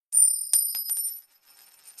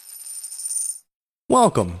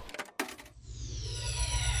Welcome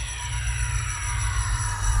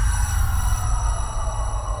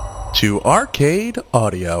to Arcade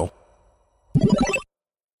Audio.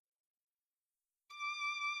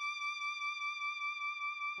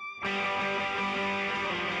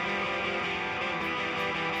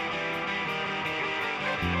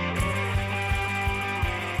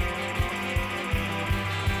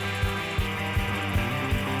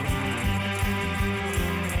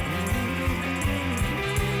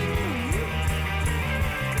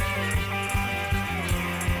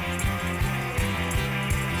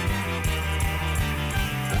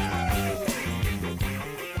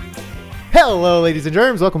 Hello, ladies and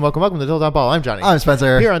germs. Welcome to Dilettante Ball. I'm Johnny. I'm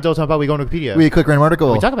Spencer. Here on Dilettante Ball, we go on Wikipedia. We click random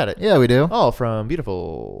article. We talk about it. Yeah, we do. All from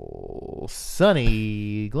beautiful,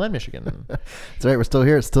 sunny Glen, Michigan. That's right. We're still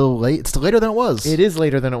here. It's still late. It's still later than it was. It is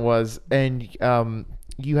later than it was, and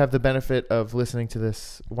you have the benefit of listening to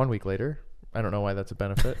this 1 week later. I don't know why that's a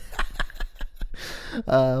benefit.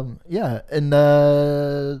 Yeah,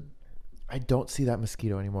 and I don't see that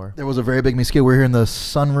mosquito anymore. there was a very big mosquito. We're here in the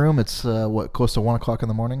sunroom. It's close to 1 o'clock in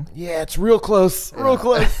the morning. Yeah, it's real close. Real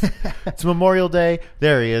close. It's Memorial Day.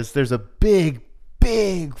 There he is. There's a big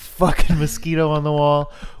fucking mosquito on the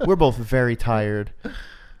wall. We're both very tired.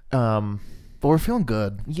 But we're feeling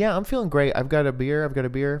good. Yeah, I'm feeling great. I've got a beer.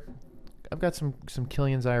 I've got some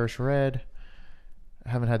Killian's Irish Red.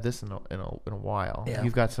 I haven't had this in a while. Yeah.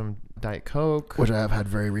 You've got some Diet Coke, Which I have had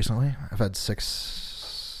very recently. I've had 6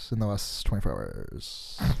 in the last 24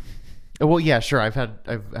 hours. Well, yeah, sure. I've had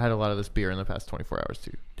a lot of this beer in the past 24 hours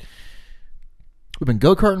too. We've been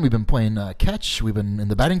go-karting. We've been playing catch. We've been in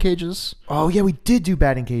the batting cages. Oh yeah, we did do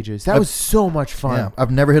batting cages. That was so much fun. Yeah,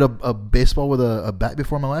 I've never hit a baseball with a bat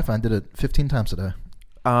before in my life. I did it 15 times today.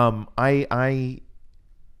 I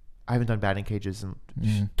haven't done batting cages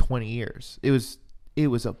in 20 years. It was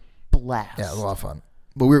a blast. Yeah, it was a lot of fun.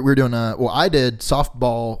 But we're doing I did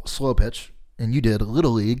softball slow pitch, and you did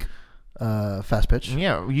Little League fast pitch.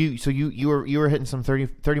 Yeah, you were hitting some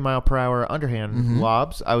 30 mile per hour underhand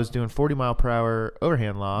lobs. I was doing 40 mile per hour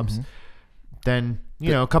overhand lobs. Then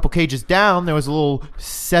a couple cages down, there was a little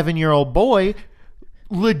 7-year-old boy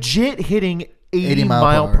legit hitting 80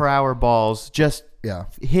 mile per hour balls, just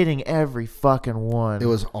hitting every fucking one. It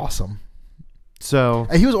was awesome. So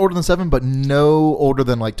And he was older than 7, but no older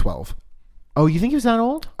than like 12. Oh, you think he was that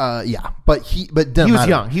old? Yeah, but he was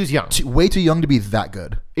young. He was young. Way too young to be that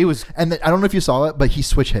good. It was, and I don't know if you saw it, but he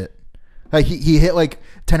switch hit. Like he hit like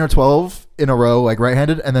 10 or 12 in a row, like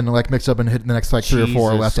right-handed, and then like mixed up and hit the next like 3 or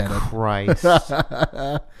 4 left-handed. Christ,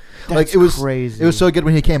 like it was crazy. It was so good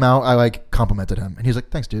when he came out. I like complimented him, and he was like,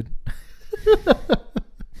 "Thanks, dude."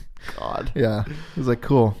 God. Yeah, he was like,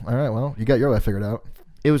 "Cool. All right, well, you got your life figured out."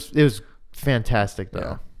 It was fantastic, though.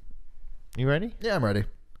 Yeah. You ready? Yeah, I'm ready.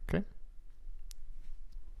 Okay.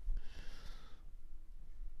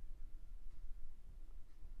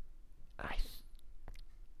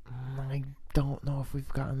 I don't know if we've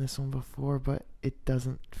gotten this one before, but it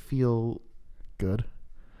doesn't feel Good.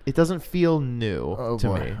 It doesn't feel new to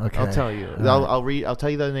boy. me. Okay. I'll tell you. I'll read. I'll tell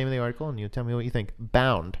you the name of the article, and you tell me what you think.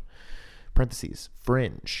 Bound. Parentheses.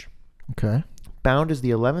 Fringe. Okay. Bound is the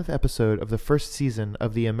 11th episode of the first season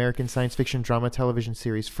of the American science fiction drama television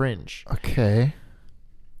series Fringe. Okay.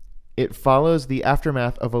 It follows the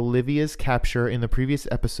aftermath of Olivia's capture in the previous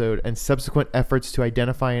episode and subsequent efforts to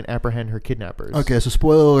identify and apprehend her kidnappers. Okay, so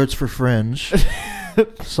spoiler alerts for Fringe.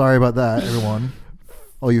 Sorry about that, everyone.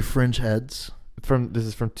 All you Fringe heads. This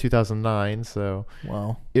is from 2009, so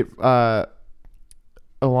Wow. it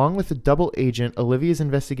along with the double agent, Olivia's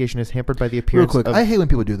investigation is hampered by the appearance Real quick, of I hate when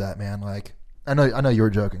people do that, man. Like, I know you were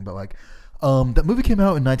joking, but like, that movie came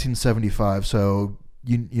out in 1975, so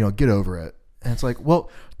you get over it. And it's like,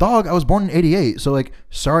 well, dog, I was born in 88, so like,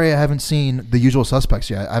 sorry, I haven't seen The Usual Suspects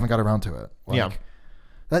yet. I haven't got around to it. Like, Yeah.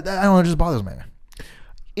 That I don't know, it just bothers me.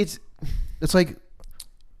 It's like,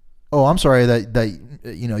 oh, I'm sorry that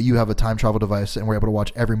you have a time travel device and we're able to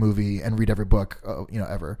watch every movie and read every book,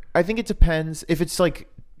 ever. I think it depends. If it's like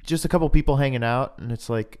just a couple people hanging out and it's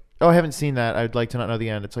like, oh, I haven't seen that, I'd like to not know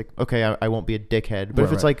the end. It's like, okay, I won't be a dickhead. But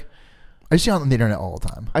if it's like, I see it on the internet all the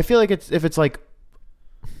time. I feel like if it's like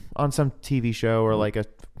on some TV show or like a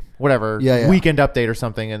whatever Yeah. weekend update or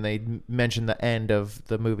something, and they mention the end of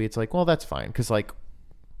the movie, it's like, well, that's fine, because like,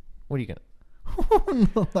 what are you gonna?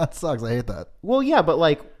 No, that sucks. I hate that. Well, yeah, but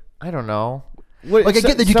like, I don't know. Like, I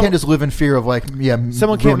get that you can't just live in fear of like,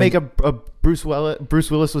 someone can't make a Bruce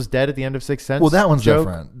Willis was dead at the end of Sixth Sense. Well, that one's joke.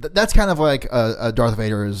 different. That's kind of like a Darth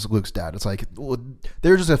Vader is Luke's dad. It's like, well,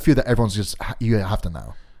 there's just a few that everyone's just you have to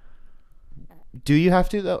know. Do you have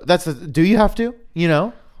to though? Do you have to?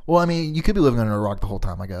 Well, I mean, you could be living under a rock the whole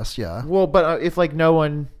time, I guess. Yeah. Well, but if like no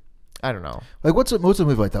one, I don't know. Like, what's a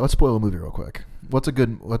movie like that? Let's spoil a movie real quick. What's a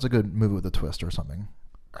good movie with a twist or something?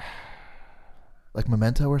 Like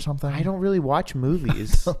Memento or something? I don't really watch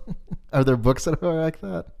movies. Are there books that are like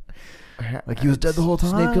that? Like he was dead the whole time?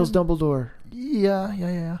 Snape kills Dumbledore.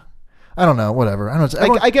 Yeah. I don't know. Whatever. I don't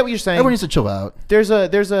know. I get what you're saying. Everyone needs to chill out. There's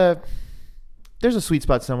a sweet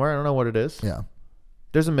spot somewhere. I don't know what it is. Yeah.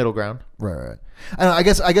 There's a middle ground. Right. I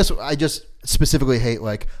guess I just specifically hate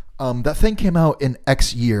like that thing came out in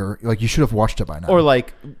X year. Like you should have watched it by now. Or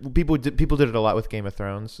like people did it a lot with Game of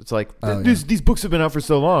Thrones. It's like these books have been out for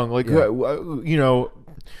so long. Like you know,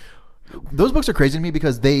 those books are crazy to me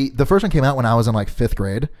because the first one came out when I was in like 5th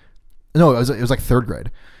grade. No, it was like 3rd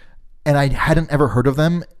grade, and I hadn't ever heard of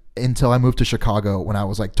them until I moved to Chicago when I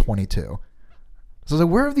was like 22. So I was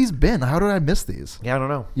like, where have these been? How did I miss these? Yeah, I don't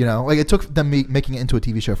know. You know, like it took them making it into a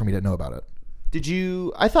TV show for me to know about it. Did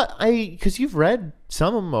you? Because you've read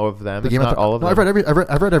some of them, if not all of them.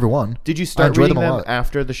 I've read every one. Did you start reading them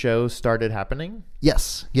after the show started happening?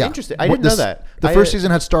 Yes. Yeah. Interesting. I didn't know that. The first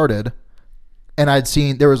season had started, and I'd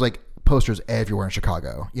seen there was like posters everywhere in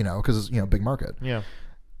Chicago. You know, because big market. Yeah.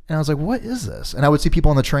 And I was like, what is this? And I would see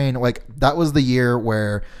people on the train. Like that was the year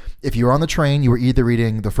where if you were on the train, you were either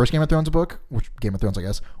reading the first Game of Thrones book, which Game of Thrones, I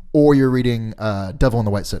guess, or you're reading Devil in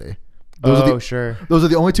the White City. Sure. Those are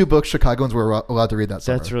the only 2 books Chicagoans were allowed to read that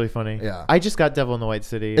summer. That's really funny. Yeah. I just got Devil in the White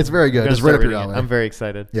City. It's very good. It's right up your alley. I'm very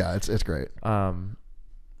excited. Yeah, it's great.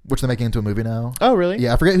 Which they're making into a movie now. Oh, really?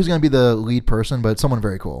 Yeah, I forget who's going to be the lead person, but it's someone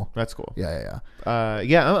very cool. That's cool. Yeah.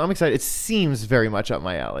 I'm excited. It seems very much up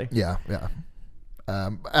my alley. Yeah.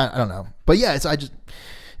 I don't know, but yeah,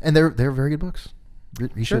 and they're very good books.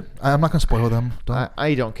 You should. I'm not going to spoil them.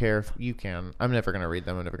 I don't care if you can. I'm never going to read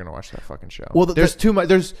them. I'm never going to watch that fucking show. Well, there's too much.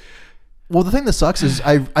 Well, the thing that sucks is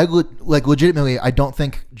I legitimately I don't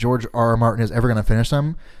think George R.R. Martin is ever going to finish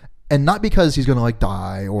them, and not because he's going to like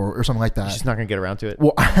die or something like that. He's just not going to get around to it.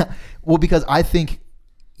 Well, because I think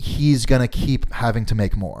he's going to keep having to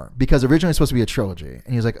make more because originally it's supposed to be a trilogy,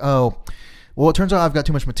 and he's like, oh. Well, it turns out I've got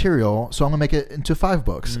too much material, so I'm going to make it into 5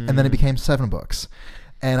 books. And then it became 7 books.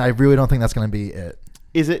 And I really don't think that's going to be it.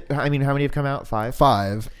 Is it? I mean, how many have come out? 5?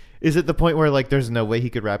 5. Is it the point where, like, there's no way he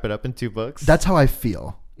could wrap it up in 2 books? That's how I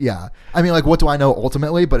feel. Yeah. I mean, like, what do I know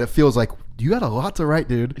ultimately? But it feels like, you got a lot to write,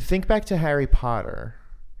 dude. Think back to Harry Potter.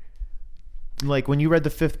 Like, when you read the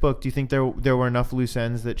 5th book, do you think there were enough loose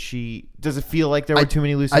ends that does it feel like there were too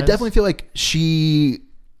many loose ends? I definitely feel like she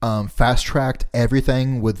fast tracked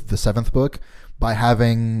everything with the 7th book by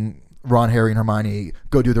having Ron, Harry, and Hermione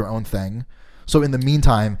go do their own thing. So in the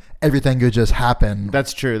meantime, everything could just happen.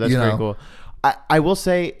 That's true. That's very cool. I will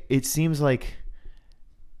say it seems like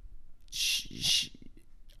she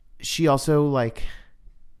also like.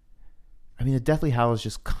 I mean, the Deathly Hallows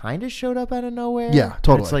just kind of showed up out of nowhere. Yeah,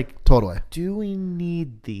 totally. It's like totally. Do we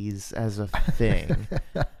need these as a thing?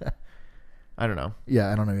 I don't know.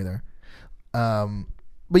 Yeah, I don't know either.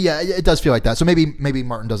 But yeah, it does feel like that. So maybe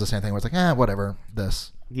Martin does the same thing where it's like, whatever,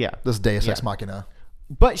 this Deus Ex Machina.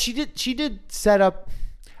 But she did set up.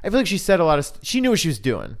 I feel like she said a lot of. She knew what she was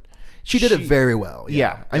doing. She did it very well.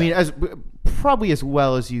 Yeah. I mean, probably as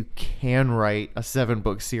well as you can write a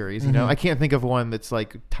 7-book series. You know, I can't think of one that's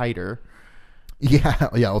like tighter. Yeah.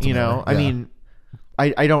 Ultimately, you know, I mean,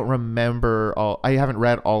 I don't remember I haven't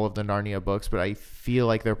read all of the Narnia books, but I feel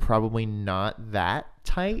like they're probably not that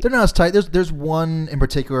tight. They're not as tight. There's one in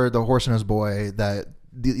particular, The Horse and His Boy, that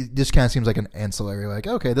this kind of seems like an ancillary. Like,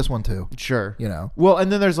 okay, this one too. Sure. You know. Well,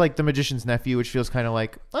 and then there's like The Magician's Nephew, which feels kind of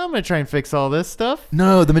like, I'm going to try and fix all this stuff.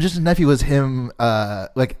 No, The Magician's Nephew was him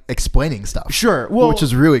like explaining stuff. Sure. Well, which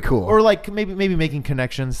is really cool. Or like maybe making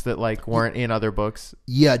connections that like weren't in other books.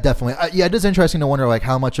 Yeah, definitely. It is interesting to wonder like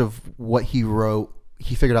how much of what he wrote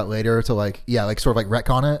he figured out later to like sort of like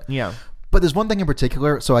retcon it. Yeah. But there's one thing in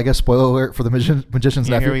particular, so I guess spoiler alert for The Magician's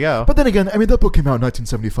Nephew. Here we go. But then again, I mean, that book came out in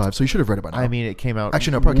 1975, so you should have read it by now. I mean, it came out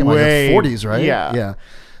actually, no, it probably came out in the 40s, right? Yeah. Yeah.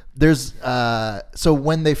 There's so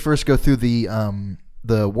when they first go through the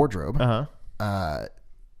wardrobe,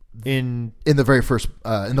 in the very first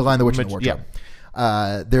in the Lion, the Witch, and the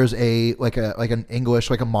Wardrobe, there's an English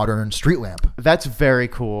like a modern street lamp. That's very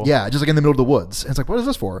cool. Yeah, just like in the middle of the woods. And it's like, what is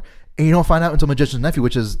this for? And you don't find out until Magician's Nephew,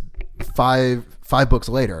 which is five books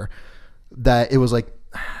later, that it was like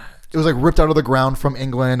ripped out of the ground from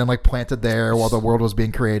England and like planted there while the world was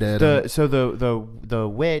being created. So the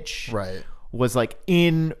witch right was like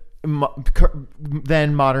in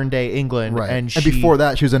then modern day England, right? And before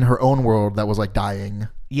that, she was in her own world that was like dying.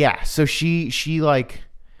 Yeah, so she like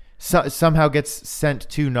somehow gets sent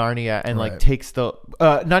to Narnia and like Right. takes the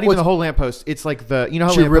not even the whole lamppost. It's like the how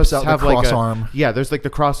She rips lampposts out the have like cross a arm. Yeah, there's like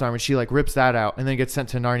the cross arm, and she like rips that out and then gets sent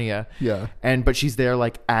to Narnia. Yeah. But she's there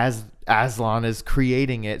like as Aslan is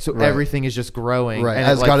creating it, so Right. everything is just growing. Right. And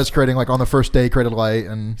As it, like, God is creating, like on the first day, created light,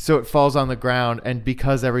 and so it falls on the ground, and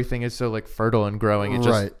because everything is so like fertile and growing, it just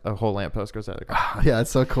Right. a whole lamppost goes out of the ground. yeah, it's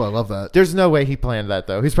so cool. I love that. There's no way he planned that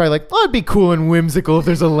though. He's probably like, "Oh, it'd be cool and whimsical if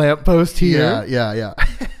there's a lamppost here." Yeah.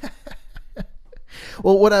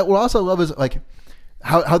 Well, what I also love is like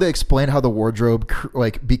how they explain how the wardrobe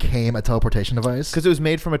like became a teleportation device. Because it was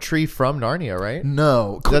made from a tree from Narnia, right?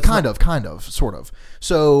 No, That's kind of, sort of.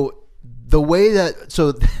 So the way that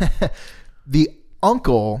the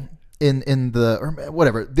uncle in the or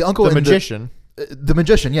whatever the uncle The in magician. the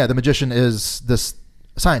magician, yeah, the magician is this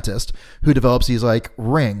scientist who develops these like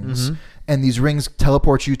rings, and these rings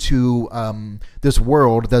teleport you to this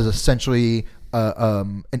world that's essentially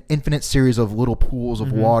an infinite series of little pools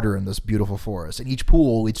of water in this beautiful forest, and each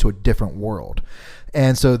pool leads to a different world.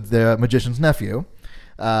 And so the magician's nephew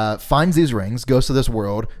finds these rings, goes to this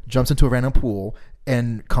world, jumps into a random pool,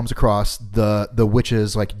 and comes across the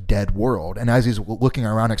witch's like dead world. And as he's looking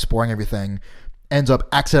around, exploring everything, ends up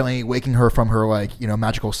accidentally waking her from her like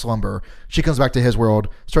magical slumber. She comes back to his world,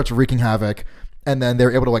 starts wreaking havoc, and then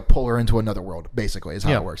they're able to like pull her into another world. Basically, is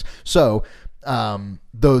how it works. So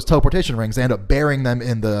those teleportation rings, they end up burying them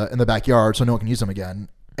in the backyard so no one can use them again.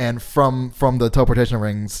 And from the teleportation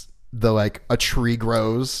rings, a tree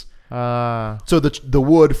grows. So the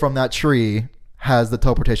wood from that tree has the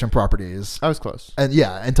teleportation properties. I was close.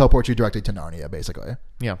 And teleports you directly to Narnia, basically.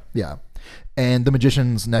 Yeah. And the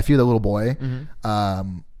magician's nephew, the little boy,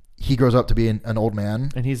 he grows up to be an old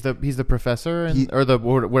man. And he's the professor or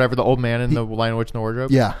whatever, the old man in the Lion, Witch, and the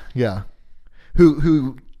Wardrobe. Yeah.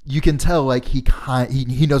 Who you can tell like he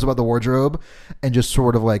knows about the wardrobe and just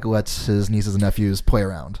sort of like lets his nieces and nephews play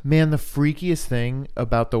around. Man, the freakiest thing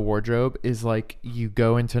about the wardrobe is like you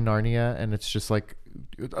go into Narnia and it's just like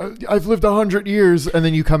I've lived 100 years, and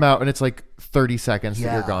then you come out and it's like 30 seconds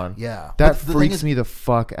that you're gone. Yeah, that freaks me the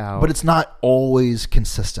fuck out. But it's not always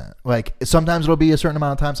consistent. Like sometimes it'll be a certain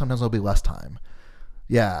amount of time, sometimes it'll be less time.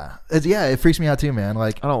 Yeah, it freaks me out too, man.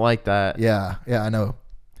 Like I don't like that. Yeah, I know.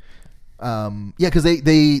 Because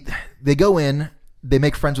they go in, they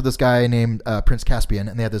make friends with this guy named Prince Caspian,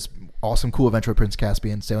 and they have this awesome, cool adventure with Prince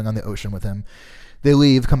Caspian, sailing on the ocean with him. They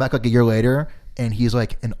leave, come back like a year later, and he's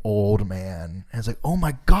like an old man. And it's like, oh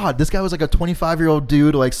my God, this guy was like a 25-year-old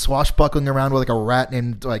dude, like swashbuckling around with like a rat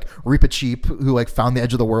named like Reepicheep, who like found the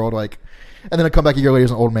edge of the world. Like, and then I come back a year later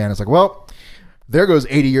as an old man. It's like, well, there goes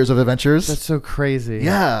 80 years of adventures. That's so crazy.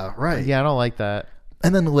 Yeah, right. Yeah, I don't like that.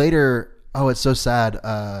 And then later, oh, it's so sad.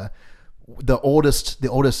 The oldest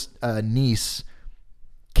niece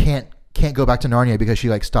can't go back to Narnia because she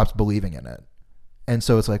like stops believing in it. And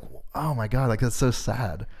so it's like, oh my God, like that's so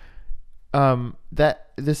sad.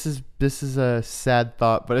 This is a sad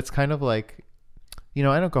thought, but it's kind of like, I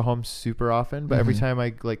don't go home super often, but every time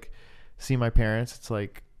I like see my parents, it's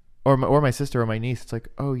like, or my sister or my niece, it's like,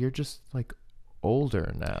 oh, you're just like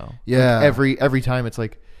older now. Yeah. Like every time it's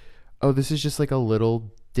like, oh, this is just like a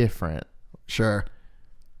little different. Sure.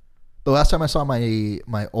 The last time I saw my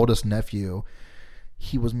oldest nephew,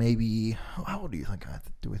 he was maybe, how old do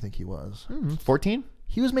we think he was? 14?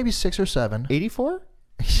 He was maybe 6 or 7. 84?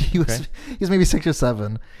 He was maybe 6 or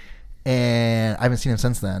 7, and I haven't seen him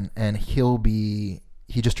since then. And he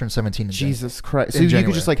just turned 17. Jesus Christ! So you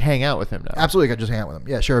could just like hang out with him now? Absolutely, I could just hang out with him.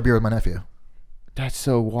 Yeah, share a beer with my nephew. That's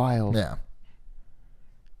so wild. Yeah.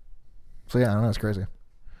 So yeah, I don't know. It's crazy.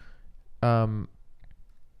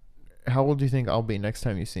 How old do you think I'll be next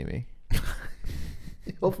time you see me?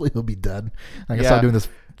 Hopefully he'll be dead. I can stop doing this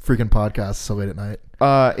freaking podcast so late at night.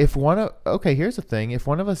 Here's the thing. If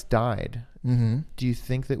one of us died, do you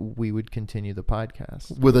think that we would continue the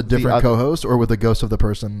podcast with a different co-host or with the ghost of the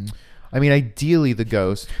person? I mean, ideally the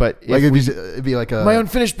ghost, but like it'd be like my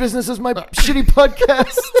unfinished business is my shitty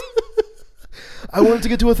podcast. I wanted to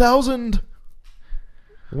get to 1,000.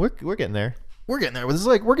 We're getting there. We're getting there. This is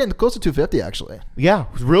like we're getting close to 250 actually. Yeah,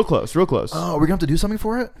 real close. Oh, we're gonna have to do something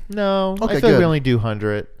for it? No, okay, I feel like we only do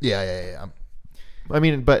 100. Yeah. I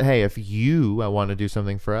mean, but hey, if you want to do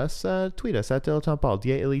something for us, tweet us at DilettanteBall,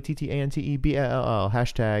 DilettanteBall,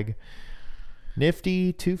 hashtag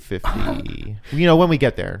Nifty 250. When we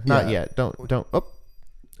get there, not yet. Don't.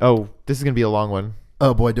 Oh, this is gonna be a long one.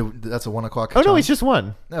 Oh boy, that's a 1 o'clock. Oh no, it's just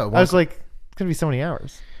one. No, I was like, it's gonna be so many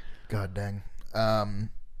hours. God dang.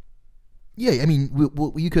 Yeah, I mean,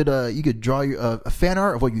 you could draw a fan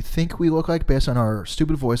art of what you think we look like based on our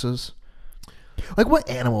stupid voices. Like, what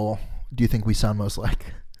animal do you think we sound most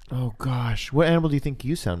like? Oh gosh, what animal do you think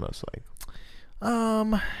you sound most like?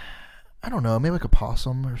 I don't know. Maybe like a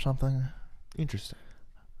possum or something. Interesting.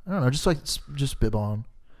 I don't know. Just spitballing.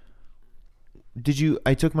 Did you?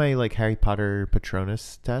 I took my like Harry Potter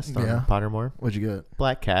Patronus test on Yeah. Pottermore. What'd you get?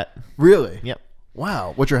 Black cat. Really? Yep.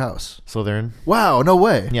 Wow. What's your house? Slytherin. Wow. No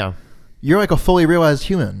way. Yeah. You're like a fully realized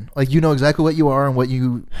human. Like you know exactly what you are and what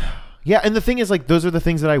you. Yeah, and the thing is, like, those are the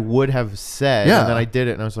things that I would have said, Yeah. and then I did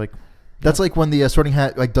it, and I was like, That's like when the Sorting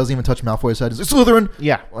Hat like doesn't even touch Malfoy's head. It's Slytherin.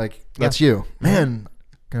 yeah. Like that's you, man.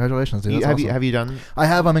 Congratulations, dude. That's Have awesome. you have you done? I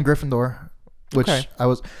have. I'm in Gryffindor, which Okay.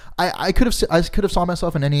 I could have saw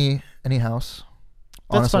myself in any house.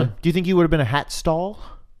 That's Honestly. fun. Do you think you would have been a hat stall?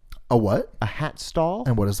 A what? A hat stall?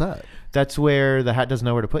 And what is that? That's where the hat doesn't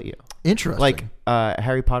know where to put you. Interesting. Like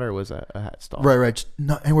Harry Potter was a hat stall. right. Just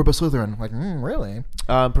not, and we're both Slytherin. Like, really?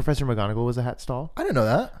 Professor McGonagall was a hat stall. I didn't know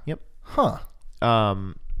that. Yep. Huh.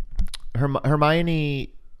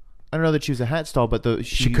 Hermione, I don't know that she was a hat stall, but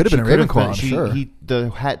she could have been in Ravenclaw, I'm sure. The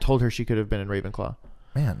hat told her she could have been in Ravenclaw.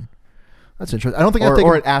 Man, that's interesting. I don't think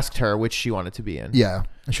Or it asked her which she wanted to be in. Yeah,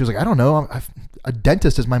 and she was like, I don't know. A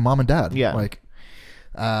dentist is my mom and dad. Yeah. Like,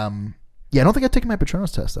 yeah. I don't think I've taken my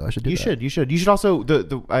Patronus test though. I should do that. You should also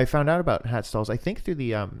I found out about hat stalls. I think through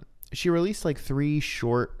the she released like 3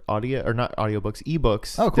 short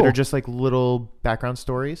ebooks Oh, that cool. are just like little background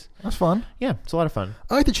stories. That's fun. Yeah, it's a lot of fun.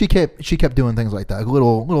 I like that she kept doing things like that, like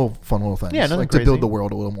little fun little things. Yeah, nothing like crazy. to build the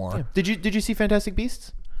world a little more. Yeah. Did you see Fantastic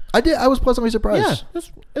Beasts? I did. I was pleasantly surprised. Yeah,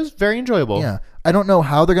 it was very enjoyable. Yeah. I don't know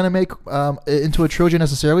how they're gonna make it into a trilogy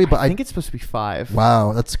necessarily, but I think it's supposed to be 5.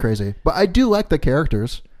 wow, that's crazy. But I do like the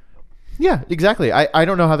characters. Yeah, exactly. I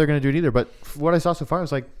don't know how they're going to do it either, but what I saw so far, I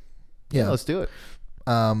was like, yeah, let's do it.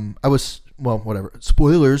 Whatever.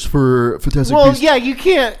 Spoilers for Fantastic Well, Beasts. yeah, you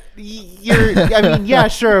can't. I mean, yeah,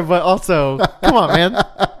 sure, but also, come on, man.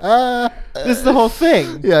 This is the whole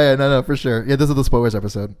thing. Yeah, no, for sure. Yeah, this is the spoilers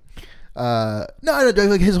episode. No,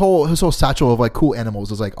 like his whole satchel of like cool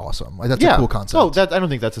animals is like awesome. Like that's a cool concept. Oh, I don't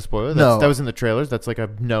think that's a spoiler. No. That was in the trailers. That's like a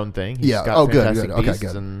known thing. He's Yeah. got Oh, good, Fantastic good. Okay, Beasts,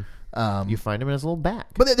 good. And you find him in his little bag.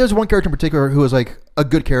 But there's one character in particular who was like a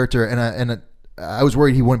good character, and I was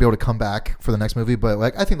worried he wouldn't be able to come back for the next movie. But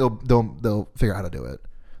like I think they'll figure out how to do it.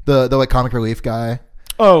 The like comic relief guy.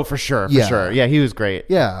 Oh, for sure. Yeah. For sure. Yeah, he was great.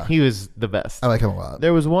 Yeah. He was the best. I like him a lot.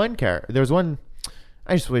 There was one character. There was one.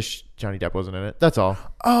 I just wish Johnny Depp wasn't in it. That's all.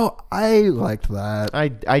 Oh, I liked that.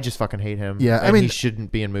 I just fucking hate him. Yeah, I and mean- he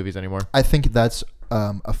shouldn't be in movies anymore. I think that's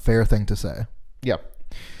a fair thing to say. Yeah.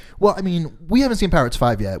 Well, I mean, we haven't seen Pirates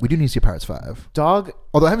 5 yet. We do need to see Pirates 5. Dog,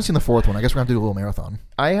 Although I haven't seen the 4th one. I guess we're going to do a little marathon.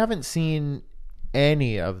 I haven't seen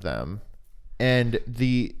any of them. And Do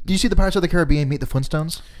you see the Pirates of the Caribbean Meet the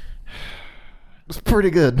Flintstones? It's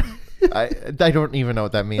pretty good. I don't even know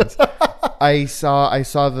what that means. I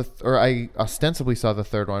ostensibly saw the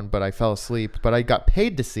third one, but I fell asleep. But I got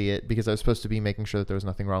paid to see it because I was supposed to be making sure that there was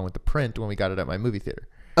nothing wrong with the print when we got it at my movie theater.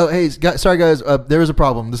 Oh, hey, sorry guys. There is a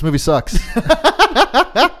problem. This movie sucks.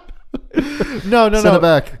 No. Send it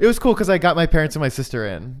back. It was cool because I got my parents and my sister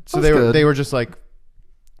in, so That's good. they were just like,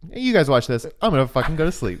 hey, "You guys watch this. I'm gonna fucking go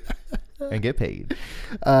to sleep and get paid."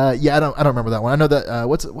 Yeah, I don't remember that one. I know that.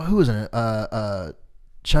 Who was in it?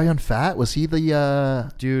 Chow Yun-Fat, was he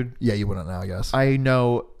the? Dude, Yeah, you wouldn't know, I guess. I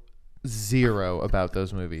know zero about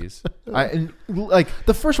those movies.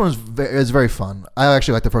 The first one is very fun. I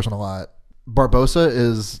actually like the first one a lot. Barbossa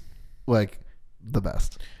is like the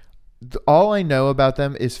best. All I know about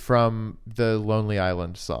them is from the Lonely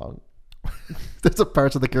Island song. That's a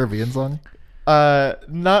Pirates of the Caribbean song.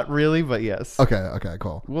 Not really, but yes. Okay,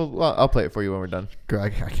 cool. Well, I'll play it for you when we're done.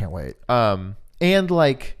 Great, I can't wait. And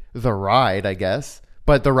like the ride, I guess.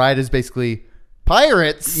 But the ride is basically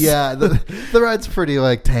pirates. Yeah, the ride's pretty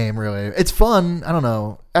like tame, really. It's fun. I don't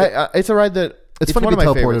know. It's a ride that It's fun to one be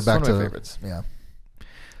of my teleported favorites. back It's to. one of my favorites.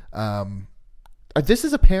 Yeah. This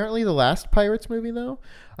is apparently the last Pirates movie, though.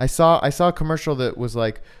 I saw a commercial that was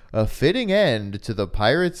like a fitting end to the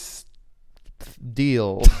Pirates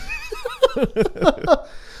deal.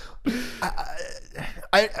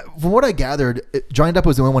 From what I gathered, Johnny Depp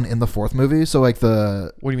was the only one in the 4th movie. So like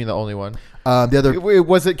the What do you mean the only one? the other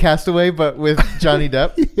Was it Castaway, but with Johnny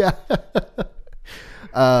Depp? yeah.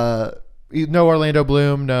 No Orlando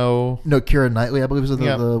Bloom. No. Keira Knightley, I believe, is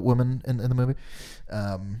Yeah. the woman in the movie.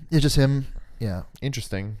 It's just him. Yeah.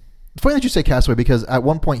 Interesting. It's funny that you say Castaway because at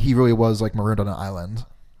one point he really was like marooned on an island.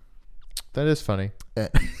 That is funny. Eh.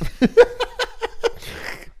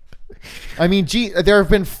 I mean, gee, there have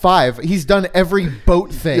been 5. He's done every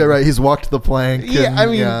boat thing. Yeah, right. He's walked the plank. Yeah, and, I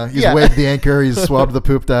mean, he's yeah. waved the anchor. He's swabbed the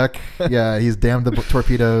poop deck. Yeah, he's damned the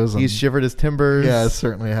torpedoes. And, He's shivered his timbers. yeah, it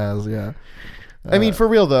certainly has. Yeah. I mean, for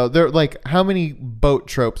real though, there like how many boat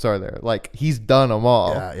tropes are there? Like he's done them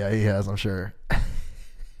all. Yeah, he has. I'm sure.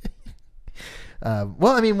 Well,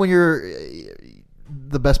 I mean, when you're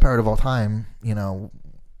the best pirate of all time, you're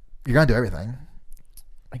gonna do everything.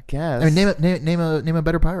 I guess. I mean, name a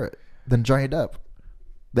better pirate than Johnny Depp,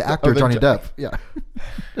 the actor Johnny Depp. Yeah.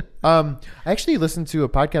 I actually listened to a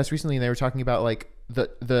podcast recently, and they were talking about like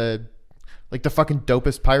the fucking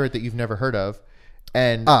dopest pirate that you've never heard of,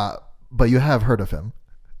 and but you have heard of him.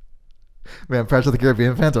 Man, Pirates of the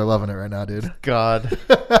Caribbean fans are loving it right now, dude. God.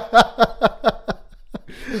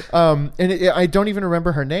 I don't even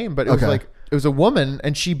remember her name, but it was a woman,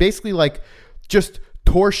 and she basically like just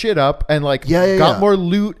tore shit up and like got more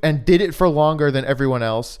loot and did it for longer than everyone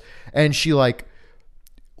else. And she like,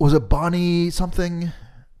 was it Bonnie something?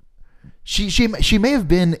 She may have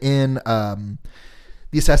been in the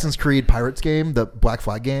Assassin's Creed Pirates game, the Black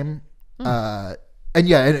Flag game. And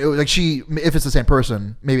it was like if it's the same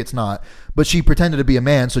person, maybe it's not, but she pretended to be a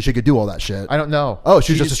man so she could do all that shit. I don't know. Oh,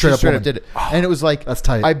 she was just a straight up woman. Did it. And it was like, that's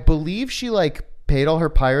tight. I believe she like paid all her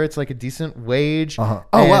pirates like a decent wage. Oh,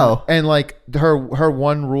 wow. And like her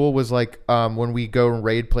one rule was like, when we go and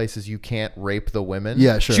raid places, you can't rape the women.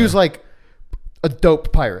 Yeah, sure. She was like a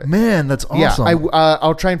dope pirate. Man, that's awesome. Yeah,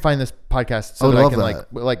 I'll try and find this podcast so that I can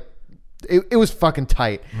like it was fucking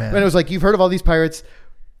tight. Man. And it was like, you've heard of all these pirates.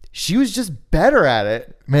 She was just better at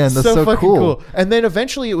it. Man, that's so fucking cool. And then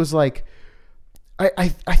eventually it was like, I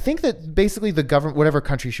think that basically the government, whatever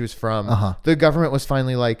country she was from, the government was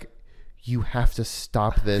finally like, you have to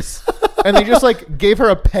stop this. And they just like gave her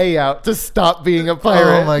a payout to stop being a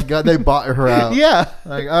pirate. Oh my God. They bought her out. Yeah.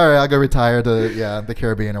 Like, all right, I'll go retire to the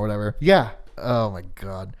Caribbean or whatever. Yeah. Oh my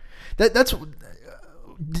God. That's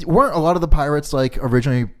weren't a lot of the pirates like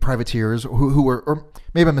originally privateers who were, or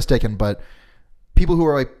maybe I'm mistaken, but people who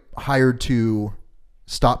were like hired to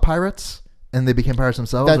stop pirates and they became pirates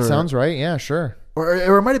themselves? That sounds right. Yeah, sure. Or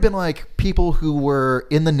it might have been like people who were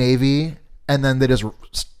in the Navy and then they just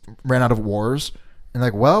ran out of wars and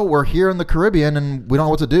like, well, we're here in the Caribbean and we don't know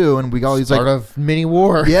what to do and we got all these Start of mini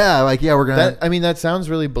war. Yeah, like we're gonna. That sounds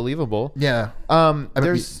really believable. Yeah.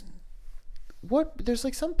 There's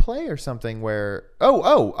like some play or something where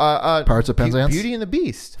Pirates of Penzance? Beauty and the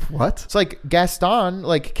Beast. What? It's like Gaston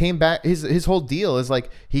like came back. His whole deal is like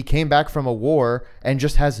he came back from a war and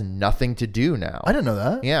just has nothing to do now. I didn't know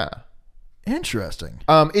that. Yeah. Interesting.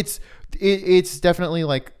 It's definitely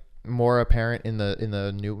like more apparent in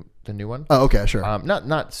the new one. Oh, okay, sure.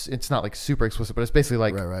 It's not like super explicit, but it's basically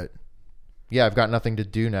like right. Yeah, I've got nothing to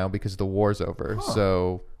do now because the war's over. Huh.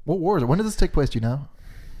 So what war is it? When did this take place? Do you know?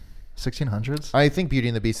 1600s? I think Beauty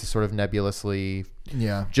and the Beast is sort of nebulously,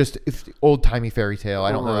 just old timey fairy tale.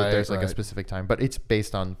 I don't know that there's like a specific time, but it's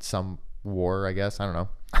based on some war, I guess. I don't know,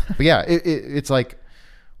 but yeah, it's like,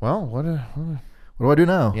 well, what do I do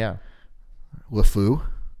now? Yeah, LeFou.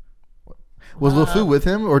 Was LeFou with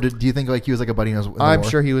him, or do you think like he was like a buddy in the I'm war?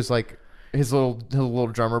 sure he was like his little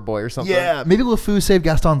drummer boy or something. Yeah, maybe LeFou saved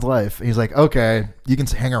Gaston's life. And he's like, okay, you can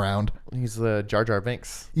hang around. He's the Jar Jar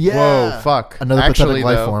Binks. Yeah. Whoa, fuck. Another pathetic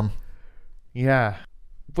life form. Yeah.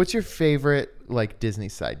 What's your favorite like Disney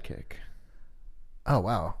sidekick? Oh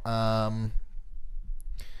wow.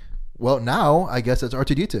 Well, now I guess it's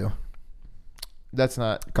R2D2. That's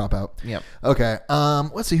not cop out. Yeah. Okay.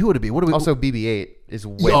 Let's see. Who would it be? What do we? Also, BB-8 is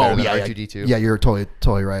way better than R2D2. Yeah, you're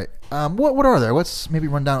totally right. What are there? Let's maybe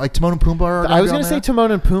run down like Timon and Pumbaa. I was gonna say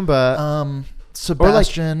Timon and Pumbaa.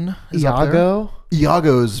 Sebastian. Or like Iago.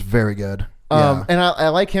 Iago's very good. Yeah. And I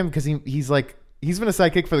like him because he's like. He's been a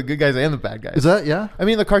sidekick for the good guys and the bad guys. Is that, yeah? I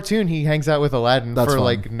mean, the cartoon, he hangs out with Aladdin for fun.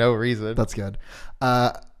 Like no reason. That's good.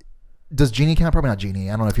 Does Genie count? Probably not Genie.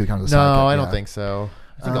 I don't know if you would count as a sidekick. No, I don't think so.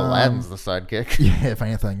 I think Aladdin's the sidekick. Yeah, if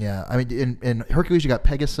anything, yeah. I mean, in Hercules, you got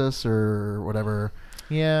Pegasus or whatever.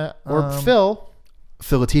 Yeah, or Phil.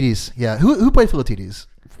 Philatides. Yeah. Who played Philatides?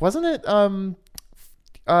 Wasn't it Danny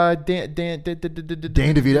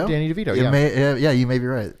DeVito? Danny DeVito, yeah, you may be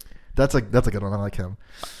right. That's a good one. I like him.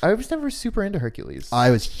 I was never super into Hercules. I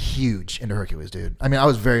was huge into Hercules, dude. I mean, I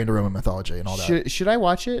was very into Roman mythology and all that. Should I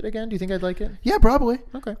watch it again? Do you think I'd like it? Yeah, probably.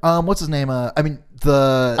 Okay. What's his name? I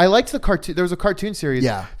liked the cartoon. There was a cartoon series.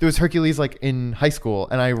 Yeah. There was Hercules like in high school,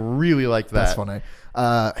 and I really liked that. That's funny.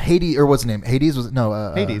 Hades, or what's his name? Hades was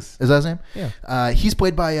Hades. Is that his name? Yeah. He's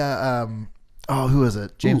played by who is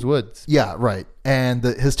it? James Woods. Yeah, right. And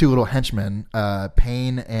his two little henchmen,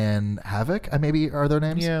 Pain and Havoc, maybe are their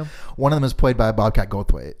names. Yeah. One of them is played by Bobcat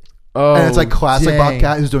Goldthwait. Oh, and it's like classic dang.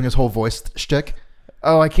 Bobcat who's doing his whole voice shtick.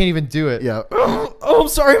 Oh, I can't even do it. Yeah. Oh, I'm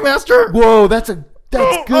sorry, Master. Whoa, that's good.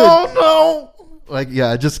 Oh no. Like,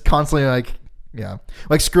 yeah, just constantly like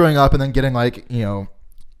screwing up and then getting like,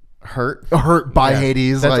 Hurt. Hurt by Yeah,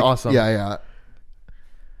 Hades. that's like, awesome. Yeah.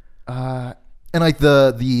 And like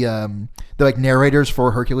the like narrators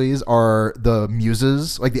for Hercules are the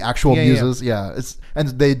muses, like the actual muses. Yeah. And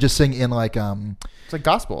they just sing in like It's like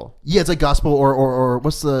gospel. yeah, it's like gospel or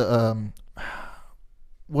what's the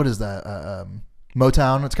what is that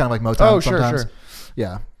Motown? It's kind of like Motown. Oh, sure, sometimes. sure.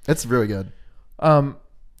 Yeah, it's really good. I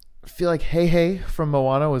feel like Hey Hey from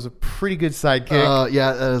Moana was a pretty good sidekick.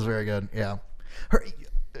 Yeah, that is very good. Yeah,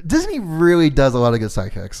 Disney really does a lot of good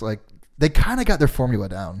sidekicks. Like they kind of got their formula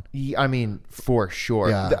down. I mean, for sure.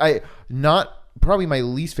 Yeah. I not probably my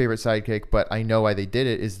least favorite sidekick, but I know why they did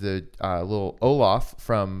it. Is the little Olaf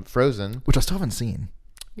from Frozen? Which I still haven't seen.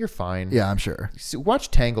 You're fine. Yeah, I'm sure.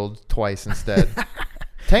 Watch Tangled twice instead.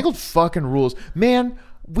 Tangled fucking rules, man.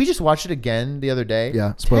 We just watched it again the other day.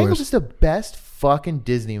 Yeah, spoilers. Tangled is the best fucking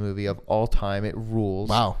Disney movie of all time. It rules.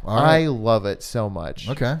 Wow. All right. I love it so much.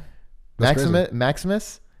 Okay. That's crazy.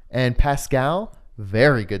 Maximus and Pascal,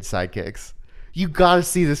 very good sidekicks. You gotta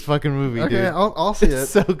see this fucking movie, Okay, dude. I'll see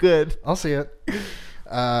It's it. so good. I'll see it.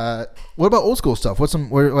 What about old school stuff? What's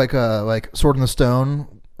some like Sword in the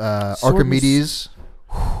Stone, Archimedes?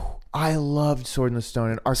 I loved Sword in the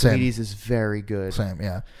Stone, and Archimedes is very good. Same,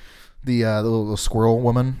 yeah. The little squirrel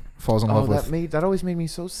woman falls in love with. That always made me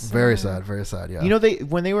so sad. Very sad, very sad. Yeah. You know,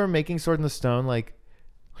 when they were making Sword in the Stone, like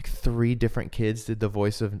 3 different kids did the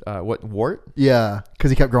voice of Wart. Yeah, because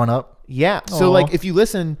he kept growing up. Yeah. So Aw. like if you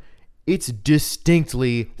listen, it's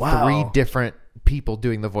distinctly Wow. 3 different people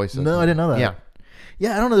doing the voice of No, I didn't know that. Yeah.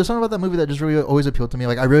 Yeah, I don't know. There's something about that movie that just really always appealed to me.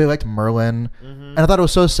 Like I really liked Merlin, and I thought it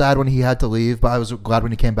was so sad when he had to leave, but I was glad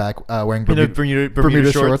when he came back wearing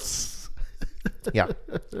Bermuda shorts. Yeah.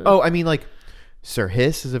 Oh, I mean, like Sir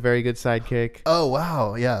Hiss is a very good sidekick. Oh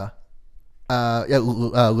wow, yeah,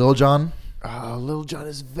 Lil Jon, Oh, Lil Jon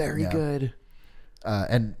is very Yeah. good.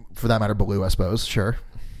 and for that matter, Baloo, I suppose. Sure.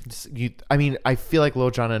 I mean, I feel like Lil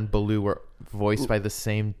Jon and Baloo were voiced by the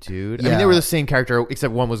same dude. I Yeah. mean, they were the same character,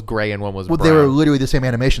 except one was gray and one was Well, brown. they were literally the same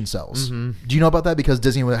animation cells. Do you know about that? Because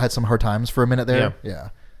Disney had some hard times for a minute there. Yeah.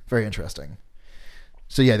 Very interesting.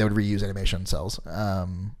 So yeah, they would reuse animation cells.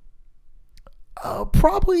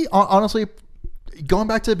 Probably, honestly, going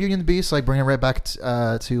back to Beauty and the Beast, like bringing it right back to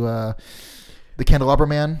the Candelabra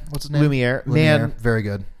Man. What's his name? Lumiere. Man, very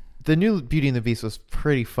good. the new Beauty and the Beast was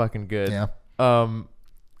pretty fucking good. Yeah.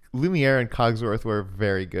 Lumiere and Cogsworth were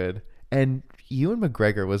very good. And Ewan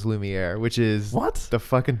McGregor was Lumiere, which is What? the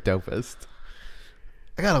fucking dopest.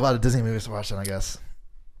 I got a lot of Disney movies to watch then, I guess.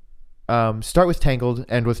 Start with Tangled,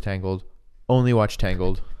 end with Tangled. Only watch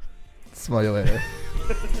Tangled. Smell you later.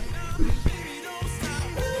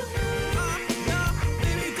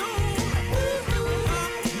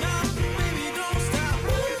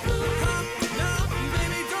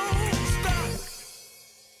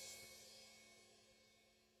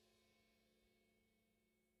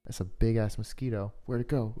 That's a big ass mosquito. Where'd it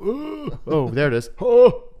go? Oh, there it is.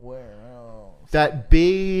 Oh, Where else? that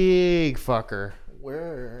big fucker.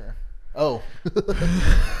 Where? Oh.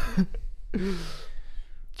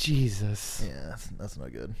 Jesus. Yeah, that's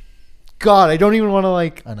not good. God, I don't even want to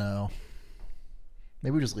like. I know.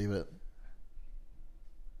 Maybe we just leave it.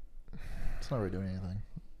 It's not really doing anything.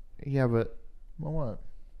 Yeah, but Well, what?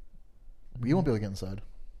 You won't be able to get inside.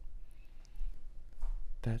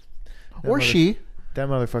 that Or she. that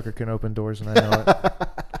motherfucker can open doors, and I know it.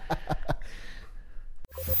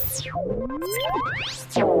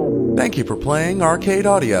 Thank you for playing Arcade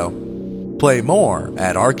Audio. Play more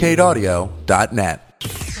at arcadeaudio.net.